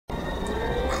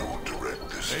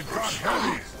They've got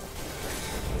heavies.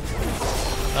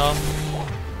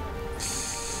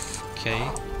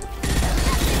 Okay.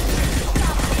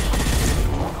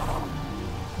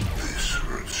 This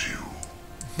hurts you.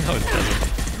 No, it doesn't.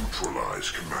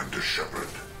 Neutralize Commander Shepard.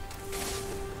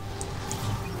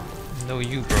 No,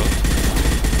 you, bro.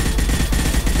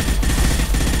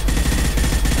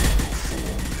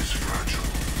 Form is fragile.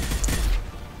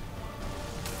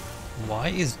 Why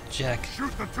is Jack...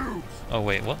 Shoot the tubes. Oh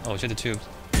wait, what? Oh, shoot the tubes.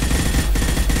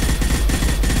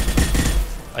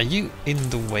 Are you in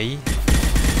the way?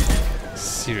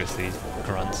 Seriously,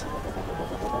 Grunt.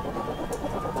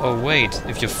 Oh wait,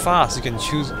 if you're fast, you can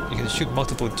shoot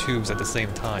multiple tubes at the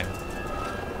same time.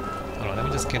 Hold on, let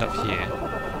me just get up here.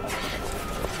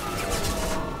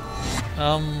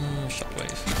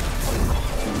 Shockwave.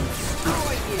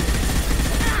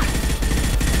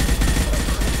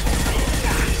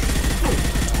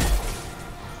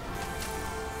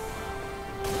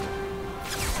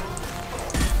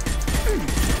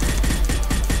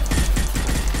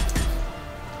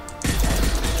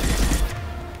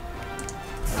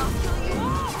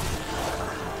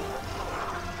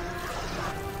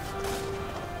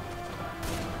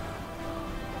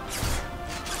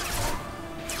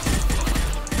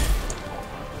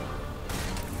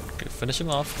 Finish him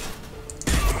off.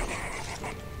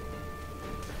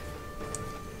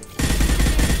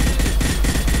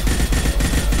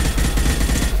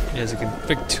 Yes, you can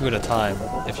pick two at a time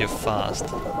if you're fast.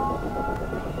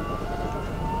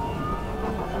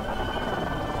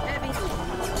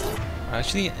 I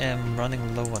actually am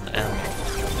running low on ammo.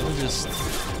 Let me just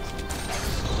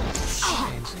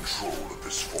change.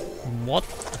 What?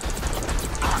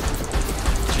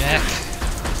 Jack!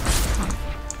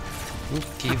 Who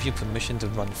gave you permission to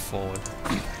run forward?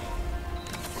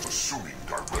 Assuming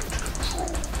direct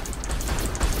control.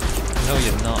 No,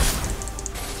 you're not.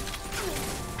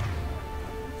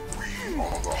 We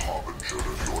are the harbinger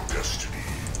of your destiny.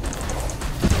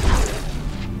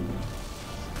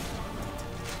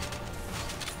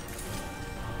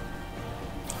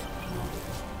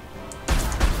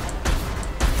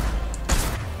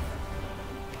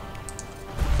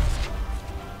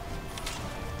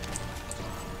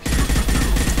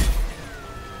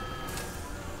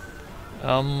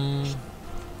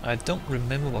 I don't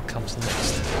remember what comes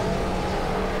next.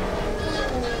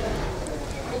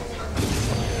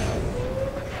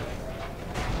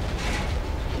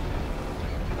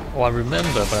 Oh, I remember,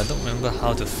 but I don't remember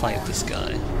how to fight this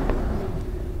guy.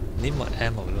 Need more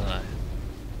ammo, don't I?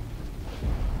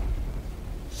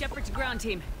 Shepard to ground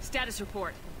team. Status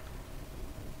report.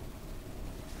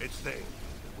 It's they.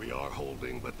 We are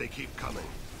holding, but they keep coming.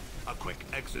 A quick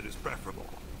exit is preferable.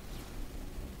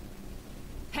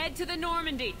 Head to the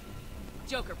Normandy.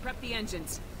 Joker, prep the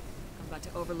engines. I'm about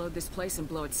to overload this place and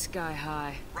blow it sky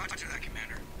high. Roger that,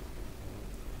 Commander.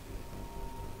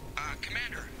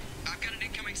 Commander, I've got an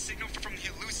incoming signal from the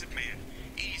elusive man.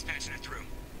 He's patching it through.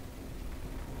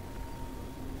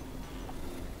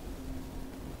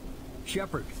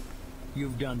 Shepard,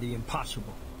 you've done the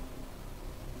impossible.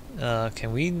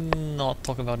 Can we not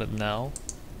talk about it now?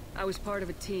 I was part of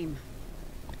a team.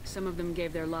 Some of them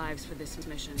gave their lives for this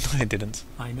mission. I didn't.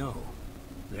 I know.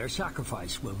 Their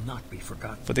sacrifice will not be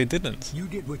forgotten. But they didn't. You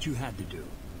did what you had to do,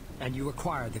 and you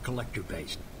acquired the collector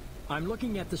base. I'm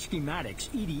looking at the schematics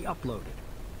Edie uploaded.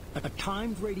 A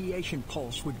timed radiation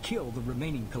pulse would kill the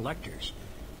remaining collectors,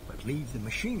 but leave the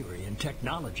machinery and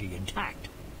technology intact.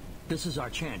 This is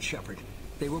our chance, Shepard.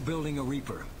 They were building a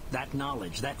Reaper. That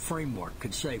knowledge, that framework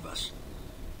could save us.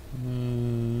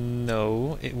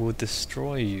 No, it will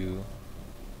destroy you.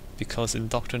 Because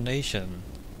indoctrination.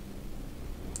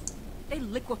 They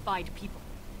liquefied people.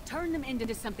 Turn them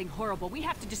into something horrible. We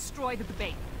have to destroy the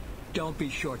debate. Don't be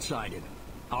short-sighted.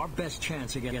 Our best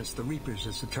chance against the Reapers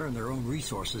is to turn their own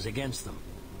resources against them.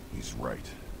 He's right.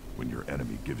 When your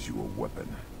enemy gives you a weapon,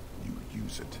 you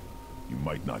use it. You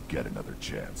might not get another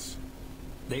chance.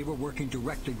 They were working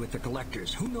directly with the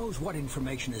collectors. Who knows what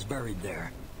information is buried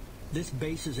there? This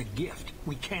base is a gift.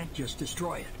 We can't just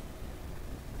destroy it.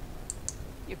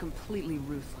 You're completely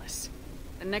ruthless.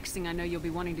 The next thing I know, you'll be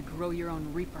wanting to grow your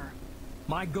own Reaper.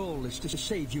 My goal is to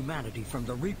save humanity from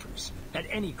the Reapers, at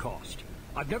any cost.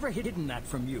 I've never hidden that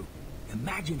from you.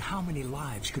 Imagine how many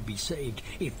lives could be saved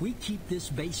if we keep this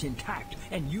base intact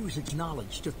and use its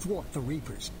knowledge to thwart the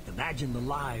Reapers. Imagine the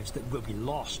lives that will be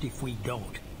lost if we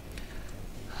don't.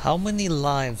 How many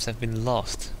lives have been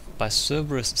lost by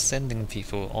Cerberus sending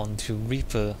people onto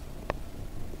Reaper,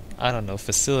 I don't know,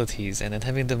 facilities, and then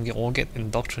having them all get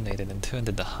indoctrinated and turned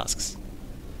into husks?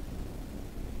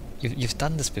 You've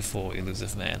done this before,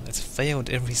 Elusive Man. It's failed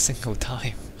every single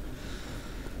time.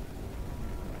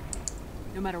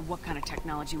 No matter what kind of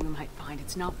technology we might find,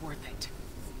 it's not worth it.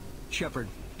 Shepard,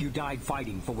 you died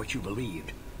fighting for what you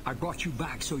believed. I brought you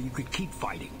back so you could keep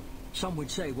fighting. Some would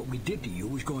say what we did to you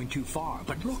was going too far,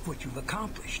 but look what you've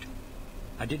accomplished.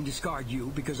 I didn't discard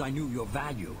you because I knew your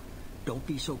value. Don't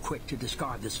be so quick to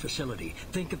discard this facility.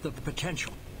 Think of the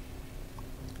potential.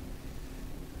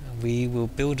 We will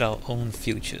build our own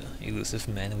future, elusive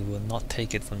man. We will not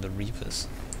take it from the Reapers.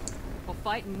 We'll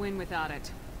fight and win without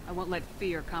it. I won't let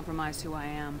fear compromise who I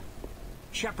am.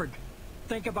 Shepard,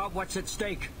 think about what's at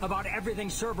stake, about everything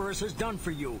Cerberus has done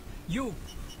for you. You...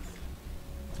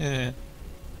 Yeah.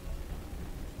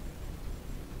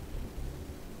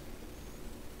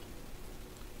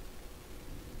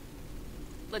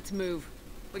 Let's move.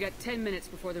 We got 10 minutes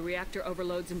before the reactor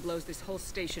overloads and blows this whole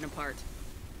station apart.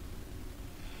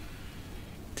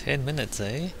 10 minutes,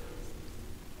 eh?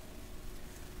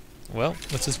 Well,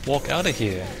 let's just walk out of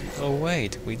here. Oh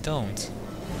wait, we don't.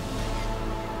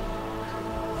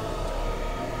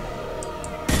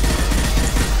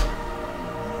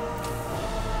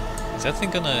 Is that thing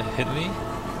gonna hit me?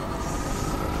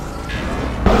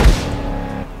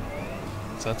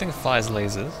 So that thing fires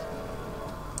lasers.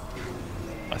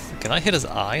 Can I hit his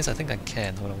eyes? I think I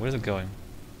can. Hold on, where's it going?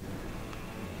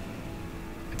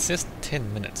 It says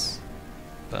 10 minutes.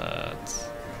 But...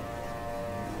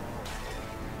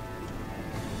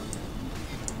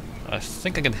 I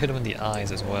think I can hit him in the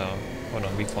eyes as well. Hold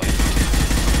on, weak point.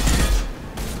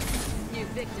 New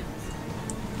victims.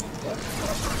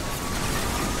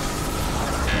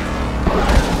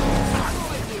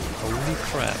 Holy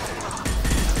crap.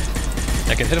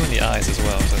 I can hit him in the eyes as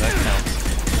well, so that counts.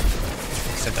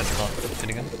 Except that's not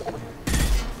hitting him.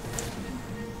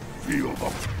 Feel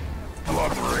the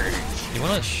blood rage. You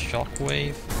want a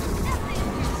shockwave?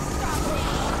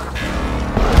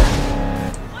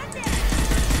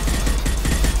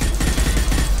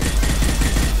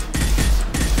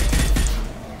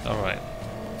 Alright.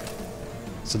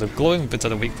 So the glowing bits are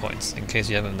the weak points, in case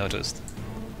you haven't noticed.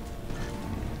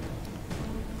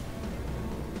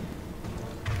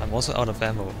 I'm also out of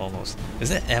ammo, almost. Is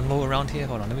there ammo around here?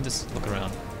 Hold on, let me just look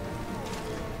around.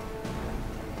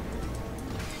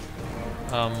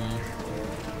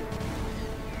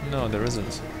 No, there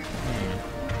isn't.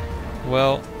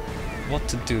 Well, what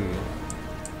to do?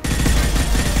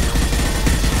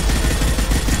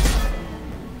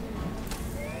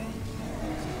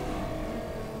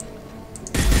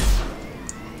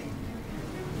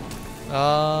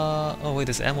 Oh wait,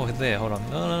 there's ammo there, hold on.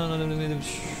 No.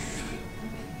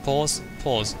 Pause.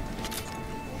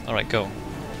 Alright, go.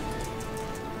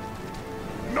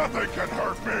 Nothing can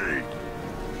hurt me.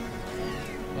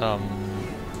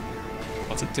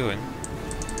 What's it doing?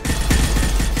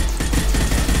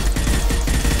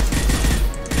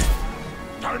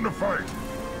 Time to fight.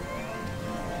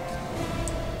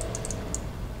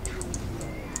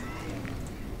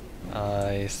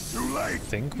 I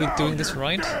think we're doing this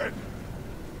right. Dead.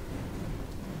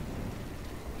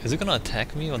 Is it gonna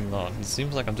attack me or not? It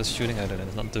seems like I'm just shooting at it and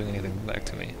it's not doing anything back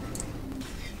to me.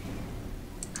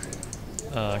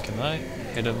 Can I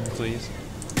hit him, please?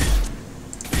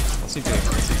 What's he doing?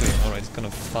 Alright, he's gonna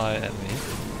fire at me.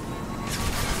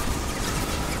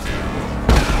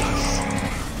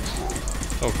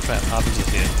 Oh crap, RPG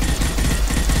here.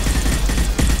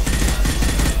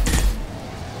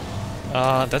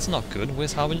 That's not good.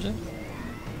 Where's Harbinger?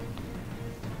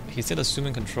 He said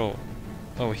assuming control.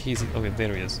 Oh, he's... okay,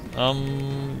 there he is.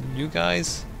 You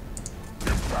guys...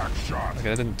 Back shot. Okay,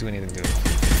 that didn't do anything good.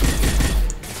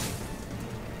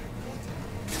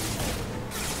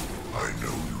 I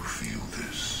know you feel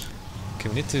this. Okay,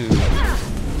 we need to...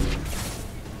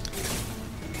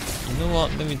 You know what?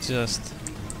 Let me just...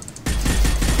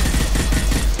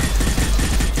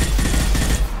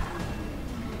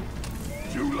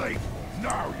 Too late.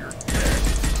 Now you're dead.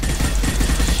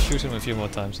 shoot him a few more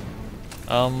times.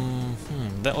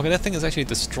 Okay, that thing is actually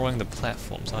destroying the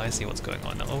platform, so I see what's going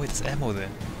on now. Oh wait, there's ammo there.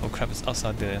 Oh crap, it's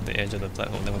outside the edge of the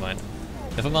platform. Never mind.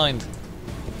 Alright,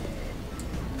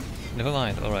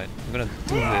 I'm gonna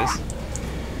do this.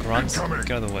 Grunts,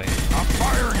 get out of the way. Stop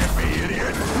firing at me,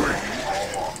 idiot!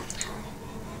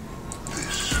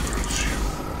 This hurts you.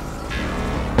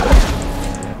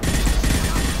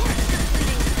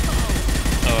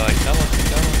 Alright, come on.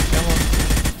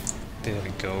 There we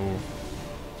go.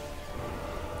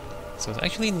 So it's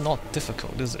actually not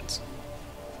difficult, is it?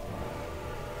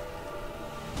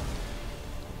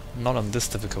 Not on this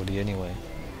difficulty anyway.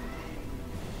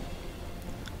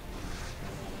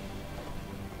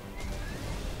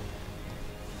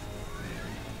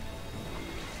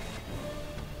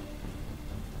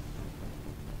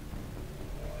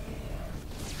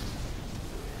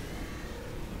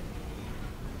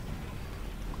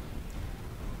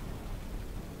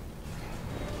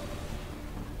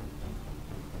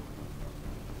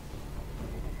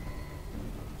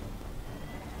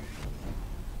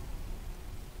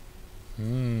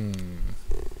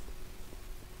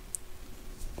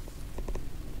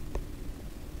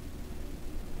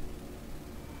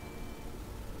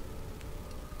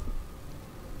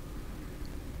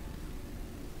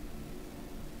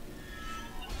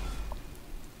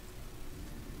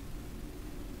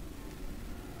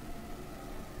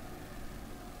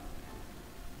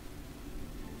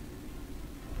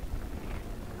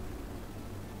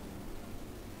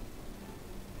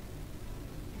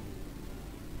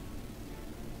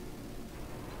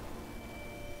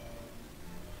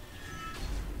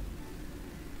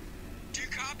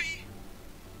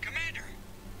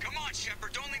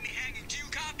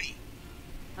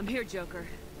 I'm here, Joker.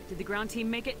 Did the ground team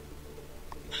make it?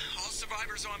 All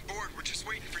survivors on board. We're just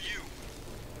waiting for you.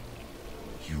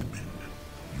 Human,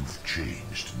 you've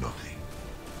changed nothing.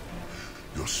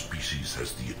 Your species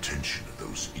has the attention of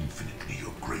those infinitely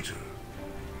or greater.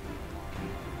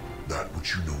 That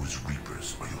which you know as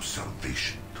Reapers are your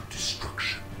salvation through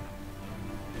destruction.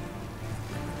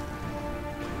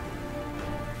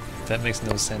 That makes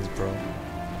no sense, bro.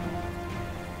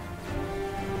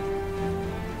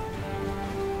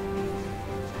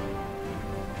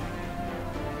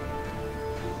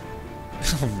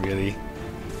 Really?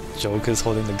 Joker's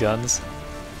holding the guns?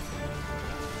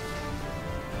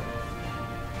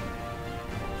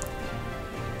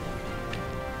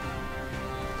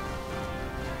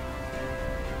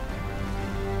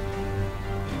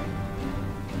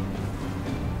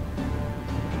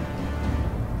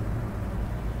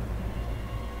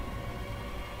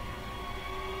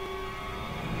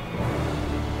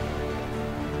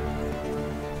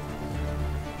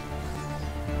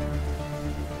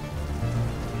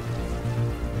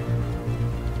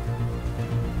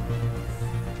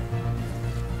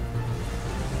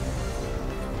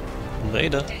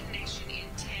 Later. Detonation in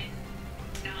 10,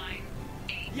 9,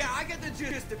 8. Yeah, I get the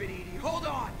gist of it, Edie. Hold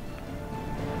on.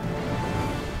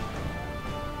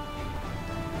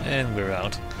 And we're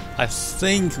out. I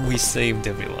think we saved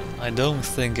everyone. I don't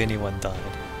think anyone died.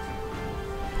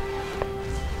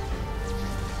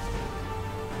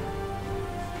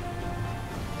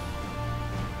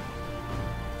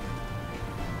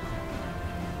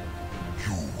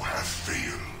 You have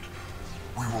failed.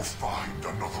 We will find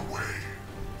another way.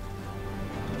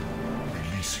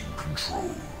 Releasing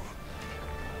control.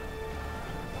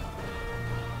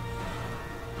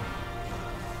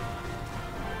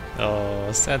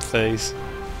 Oh, sad face.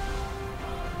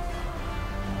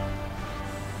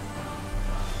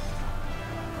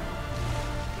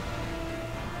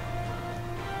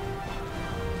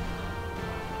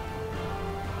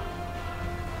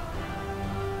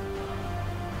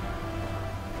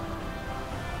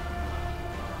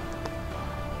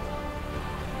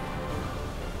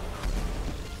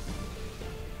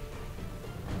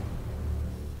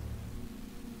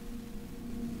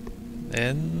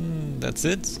 And that's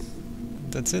it.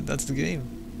 That's it, that's the game.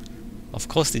 Of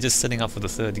course they're just setting up for the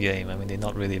third game. I mean, they're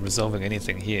not really resolving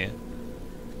anything here.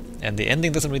 And the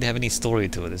ending doesn't really have any story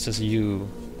to it. It's just you...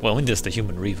 Well, I mean, there's the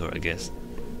Human Reaper, I guess.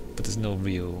 But there's no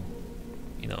real,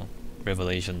 you know,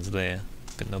 revelations there.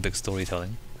 But no big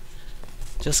storytelling.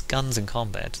 Just guns and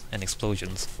combat and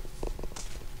explosions.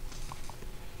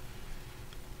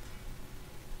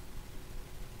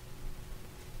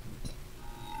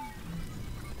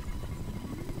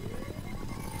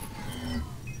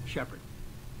 Shepard,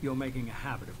 you're making a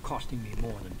habit of costing me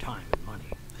more than time and money.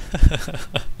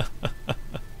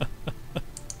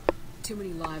 Too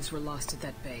many lives were lost at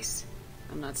that base.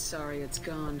 I'm not sorry it's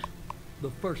gone. The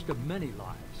first of many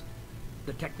lives.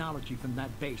 The technology from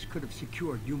that base could have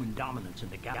secured human dominance in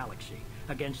the galaxy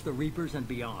against the Reapers and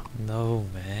beyond. No,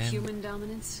 man. Human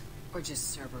dominance? Or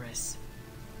just Cerberus?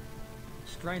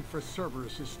 Strength for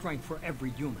Cerberus is strength for every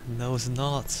human. No, it's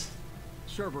not.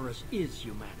 Cerberus is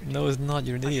humanity. No, it's not.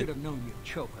 You're an I should idiot. have known you'd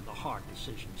choke on the hard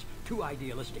decisions. Too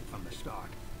idealistic from the start.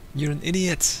 You're an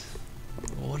idiot.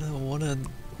 What a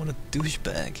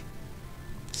douchebag.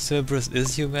 Cerberus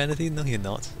is humanity? No, you're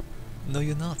not. No,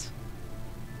 you're not.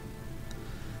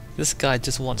 This guy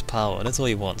just wants power. That's all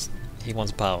he wants. He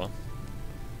wants power.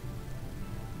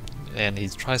 And he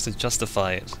tries to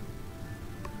justify it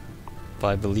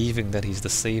by believing that he's the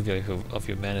savior of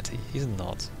humanity. He's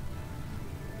not.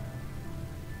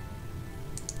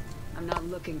 I'm not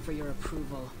looking for your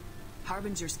approval.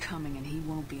 Harbinger's coming and he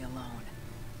won't be alone.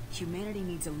 Humanity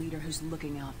needs a leader who's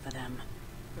looking out for them.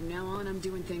 From now on, I'm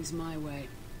doing things my way,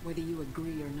 whether you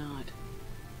agree or not.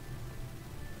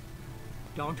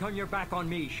 Don't turn your back on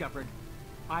me, Shepard.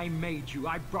 I made you.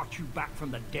 I brought you back from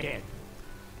the dead.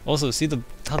 Also, see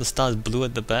how the star is blue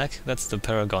at the back? That's the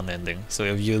Paragon ending. So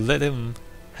if you let him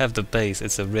have the base,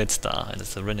 it's a red star, and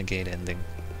it's a Renegade ending.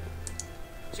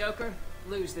 Joker,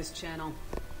 lose this channel.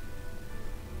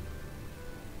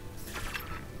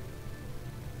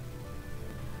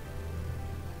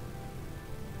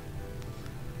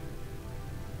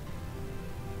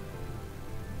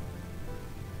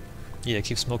 Yeah,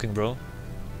 keep smoking, bro.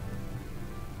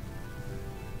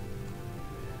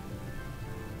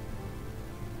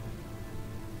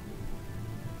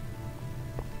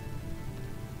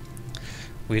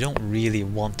 We don't really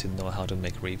want to know how to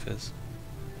make Reapers.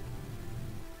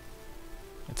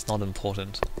 It's not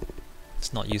important.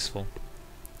 It's not useful.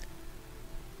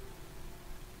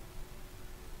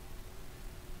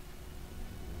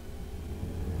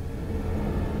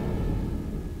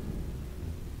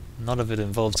 None of it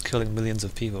involves killing millions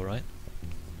of people, right?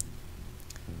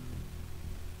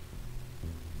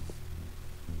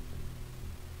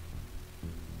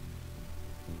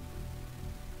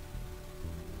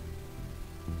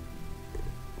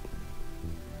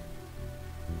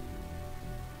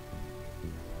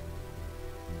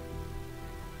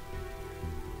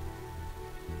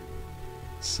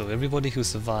 So everybody who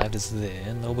survived is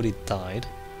there, nobody died,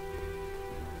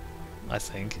 I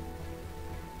think.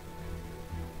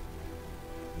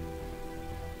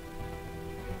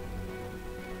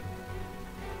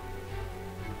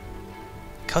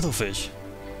 Cuttlefish.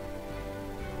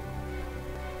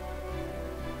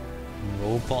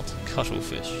 Robot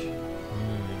cuttlefish.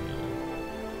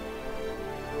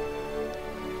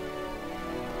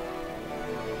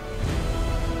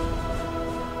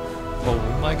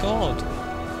 Oh my god!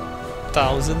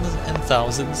 Thousands and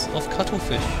thousands of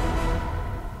cuttlefish.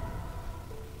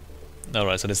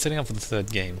 Alright, so they're setting up for the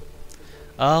third game.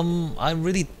 I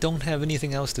really don't have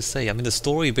anything else to say. I mean, the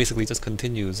story basically just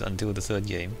continues until the third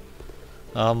game.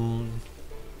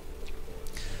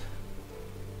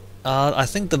 I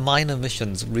think the minor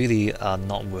missions really are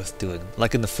not worth doing.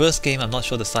 Like in the first game, I'm not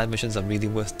sure the side missions are really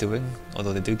worth doing,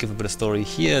 although they do give a bit of story.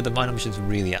 Here, the minor missions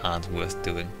really aren't worth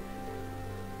doing.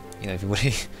 You know, if you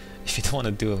really, if you don't want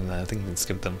to do them, I think you can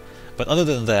skip them. But other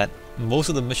than that, most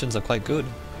of the missions are quite good.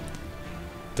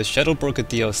 The Shadow Broker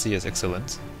DLC is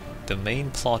excellent. The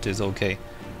main plot is okay.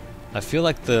 I feel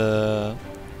like the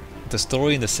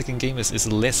story in the second game is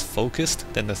less focused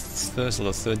than the first or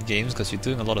the third games, because you're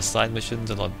doing a lot of side missions,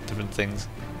 a lot of different things.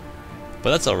 But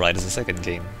that's alright, it's the second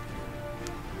game.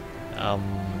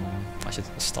 I should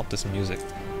stop this music.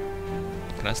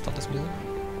 Can I stop this music?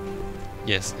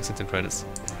 Yes, exit the credits.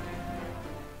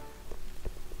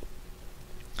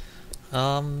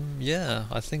 Yeah,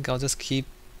 I think I'll just keep...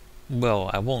 Well,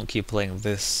 I won't keep playing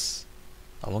this.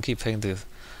 I won't keep playing the...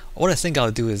 What I think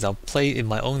I'll do is I'll play in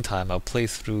my own time, I'll play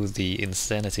through the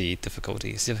Insanity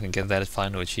difficulty, see if I can get that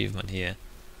final achievement here,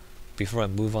 before I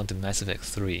move on to Mass Effect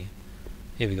 3.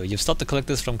 Here we go. You've stopped the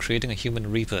collectors from creating a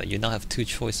human reaper. You now have two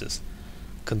choices.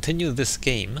 Continue this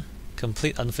game,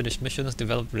 complete unfinished missions,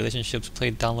 develop relationships,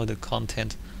 play downloaded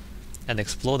content, and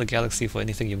explore the galaxy for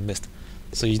anything you missed.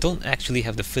 So you don't actually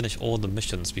have to finish all the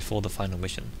missions before the final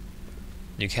mission.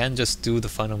 You can just do the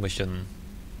final mission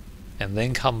and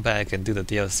then come back and do the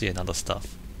DLC and other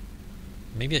stuff.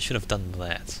 Maybe I should have done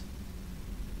that.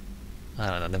 I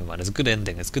don't know, never mind. It's a good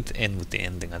ending. It's good to end with the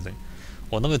ending, I think.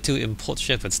 Or number 2, import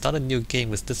Shepard. Start a new game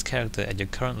with this character at your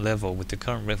current level with the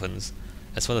current weapons,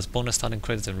 as well as bonus starting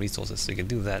credits and resources. So you can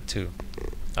do that too.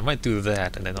 I might do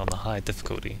that and then on a high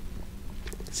difficulty.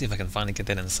 See if I can finally get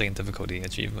that insane difficulty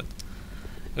achievement.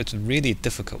 It's really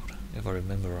difficult, if I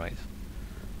remember right.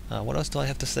 What else do I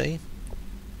have to say?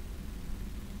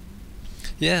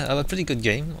 Yeah, a pretty good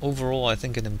game. Overall, I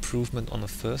think an improvement on the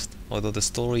first, although the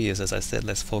story is, as I said,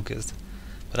 less focused.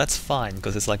 But that's fine,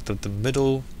 because it's like the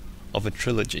middle of a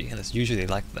trilogy, and it's usually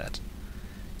like that.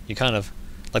 You kind of...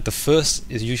 Like the first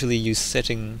is usually you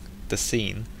setting the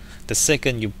scene, the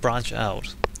second you branch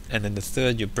out, and then the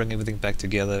third you bring everything back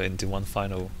together into one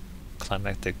final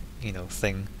climactic, you know,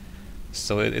 thing.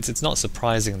 So it's not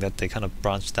surprising that they kind of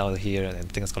branched out here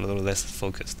and things got a little less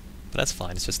focused. But that's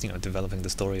fine, it's just, you know, developing the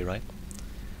story, right?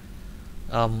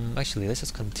 Actually, let's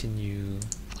just continue.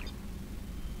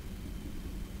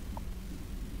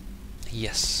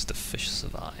 Yes, the fish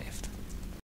survived.